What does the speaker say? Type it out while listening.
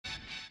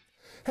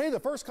Hey,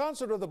 the first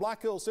concert of the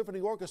Black Hills Symphony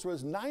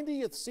Orchestra's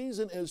 90th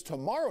season is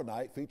tomorrow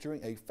night,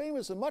 featuring a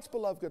famous and much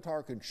beloved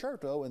guitar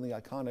concerto in the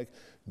iconic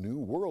New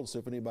World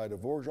Symphony by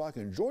Dvorak.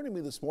 And joining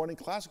me this morning,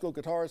 classical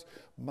guitarist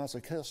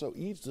Masakazu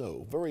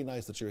Izo. Very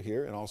nice that you're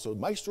here. And also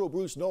Maestro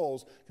Bruce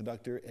Knowles,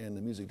 conductor and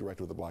the music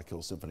director of the Black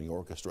Hills Symphony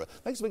Orchestra.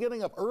 Thanks for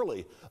getting up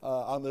early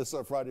on this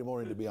Friday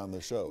morning to be on the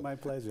show. My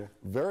pleasure.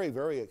 Very,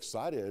 very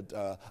excited.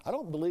 I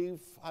don't believe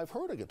I've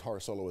heard a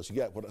guitar soloist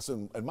yet, but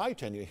in my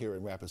tenure here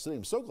in Rapid City.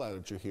 I'm so glad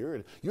that you're here.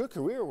 And your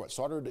career,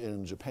 started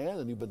in Japan,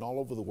 and you've been all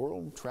over the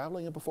world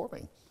traveling and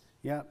performing.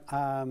 Yeah,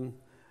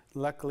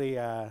 luckily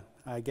I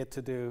get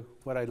to do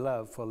what I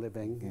love for a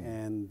living,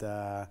 and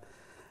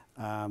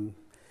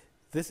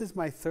this is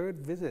my third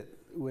visit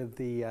with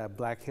the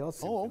Black Hills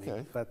Symphony. Oh,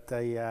 okay. But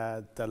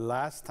the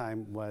last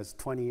time was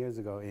 20 years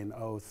ago in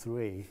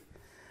 '03,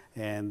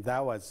 and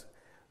that was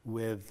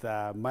with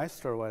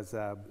Maestro was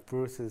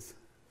Bruce's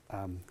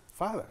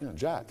father. Yeah,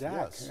 Jack.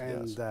 Yes,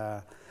 and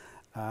yes.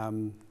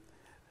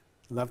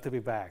 Love to be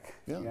back.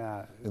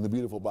 Yeah. In the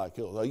beautiful Black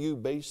Hills. Are you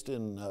based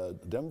in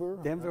Denver?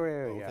 Denver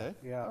area. Okay.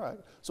 Yeah. All right.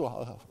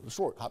 So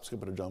short hop, skip,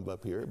 and a jump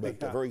up here, but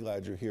very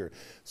glad you're here.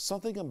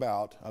 Something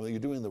about, I mean, you're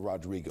doing the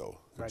Rodrigo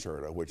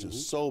concerto, which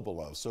is so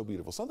beloved, so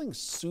beautiful. Something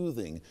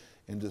soothing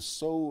and just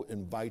so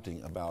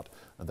inviting about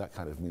that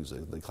kind of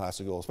music, the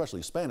classical,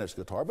 especially Spanish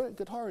guitar, but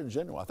guitar in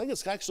general. I think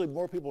it's actually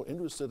more people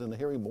interested in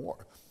hearing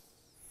more.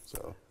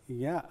 So.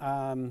 Yeah.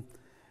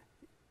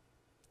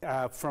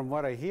 From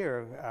what I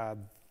hear,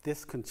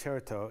 this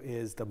concerto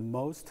is the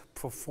most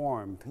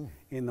performed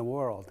in the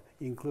world,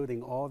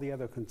 including all the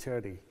other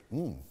concerti.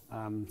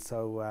 And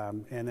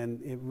then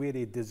it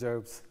really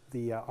deserves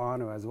the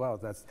honor as well.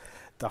 That's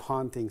the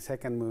haunting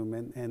second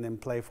movement, and then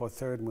play for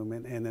third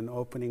movement, and then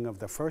opening of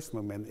the first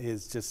movement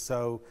is just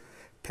so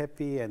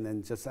peppy and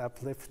then just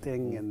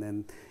uplifting, and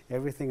then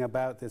everything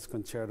about this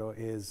concerto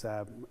is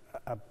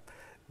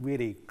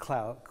really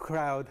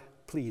crowd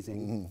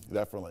pleasing.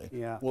 Definitely.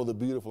 Yeah. Well, the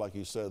beautiful, like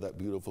you said, that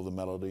beautiful, the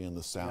melody and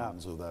the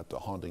sounds of that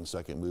haunting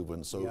second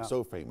movement,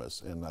 so famous,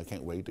 and I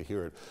can't wait to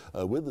hear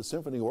it with the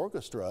Symphony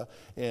Orchestra.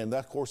 And that,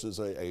 of course, is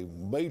a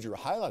major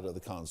highlight of the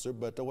concert.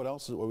 But what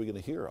else are we going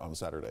to hear on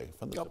Saturday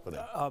from the Symphony?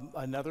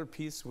 Another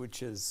piece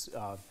which is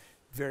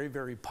very,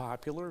 very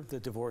popular, the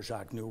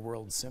Dvorak New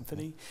World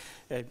Symphony.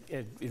 And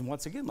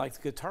once again, like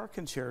the guitar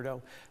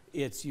concerto,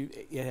 it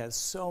has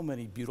so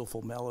many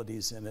beautiful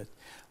melodies in it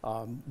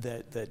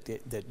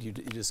that you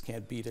just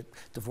can't beat it.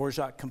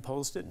 Dvorak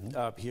composed it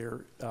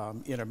here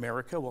in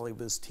America while he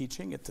was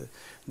teaching at the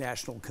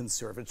National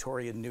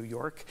Conservatory in New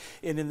York.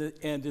 And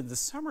in the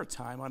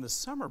summertime, on his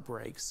summer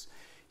breaks,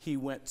 he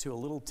went to a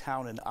little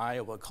town in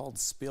Iowa called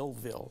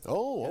Spillville.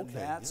 Oh, okay. And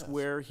that's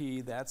where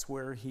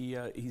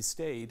he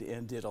stayed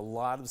and did a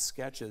lot of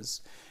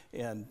sketches,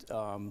 and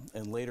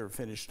later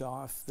finished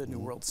off the New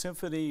World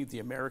Symphony, the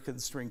American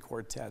String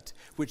Quartet,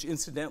 which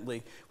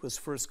incidentally was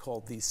first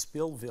called the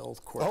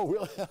Spillville Quartet. Oh,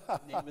 really?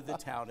 Name of the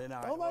town in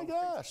Iowa. Oh my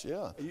gosh,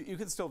 yeah. You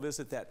can still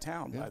visit that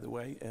town, by the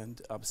way,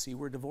 and see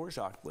where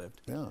Dvorak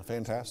lived. Yeah,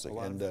 fantastic.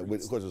 And of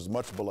course, it was a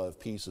much beloved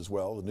piece as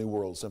well, the New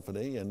World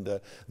Symphony. And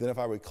then, if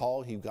I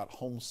recall, he got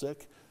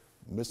homesick,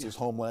 missed his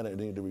homeland, and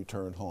needed to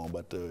return home.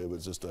 But it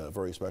was just a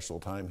very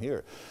special time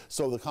here.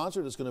 So the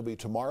concert is going to be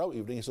tomorrow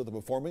evening. It's at the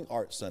Performing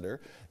Arts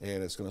Center,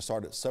 and it's going to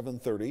start at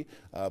 7:30.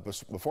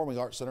 Performing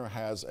Arts Center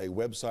has a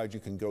website you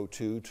can go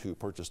to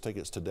purchase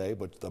tickets today,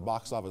 but the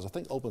box office, I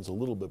think, opens a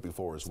little bit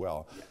before as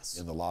well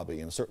in the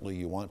lobby. And certainly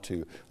you want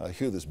to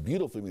hear this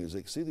beautiful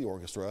music, see the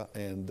orchestra,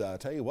 and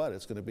tell you what,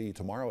 it's going to be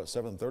tomorrow at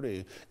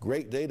 7:30.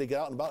 Great day to get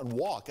out and about and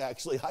walk,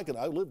 actually.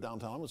 I live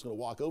downtown. I'm just going to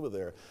walk over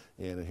there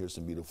and hear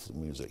some beautiful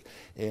music.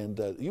 And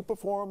you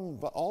perform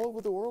all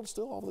over the world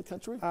still, all over the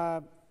country?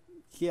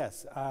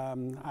 Yes.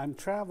 I'm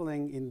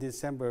traveling in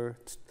December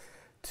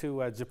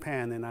to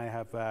Japan, and I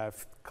have a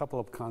couple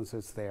of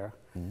concerts there.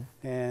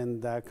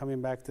 And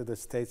coming back to the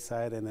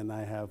stateside, and then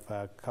I have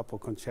a couple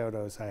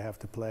concertos I have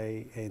to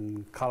play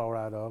in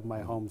Colorado,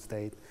 my home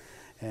state,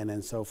 and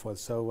then so forth.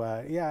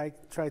 So yeah, I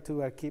try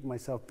to keep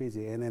myself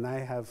busy. And then I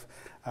have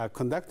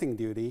conducting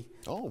duty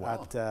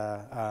at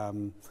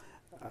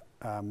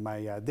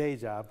my day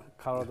job,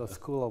 Colorado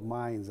School of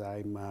Mines.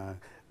 I'm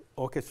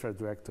orchestra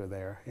director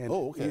there.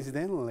 And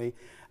incidentally,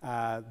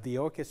 the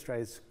orchestra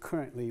is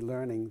currently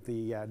learning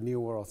the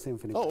New World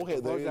Symphony. Oh, okay,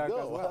 there you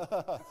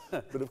go.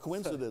 Bit of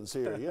coincidence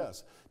here,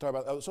 yes. Talk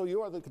about, so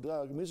you are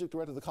the music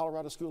director of the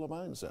Colorado School of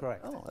Mines then?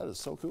 Correct. Oh, that is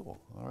so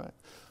cool. All right.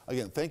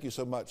 Again, thank you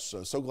so much.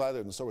 So glad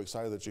and so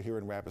excited that you're here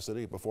in Rapid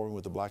City performing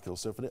with the Black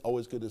Hills Symphony.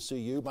 Always good to see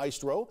you,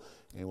 Maestro.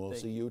 And we'll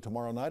see you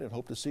tomorrow night and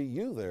hope to see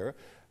you there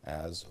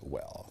as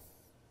well.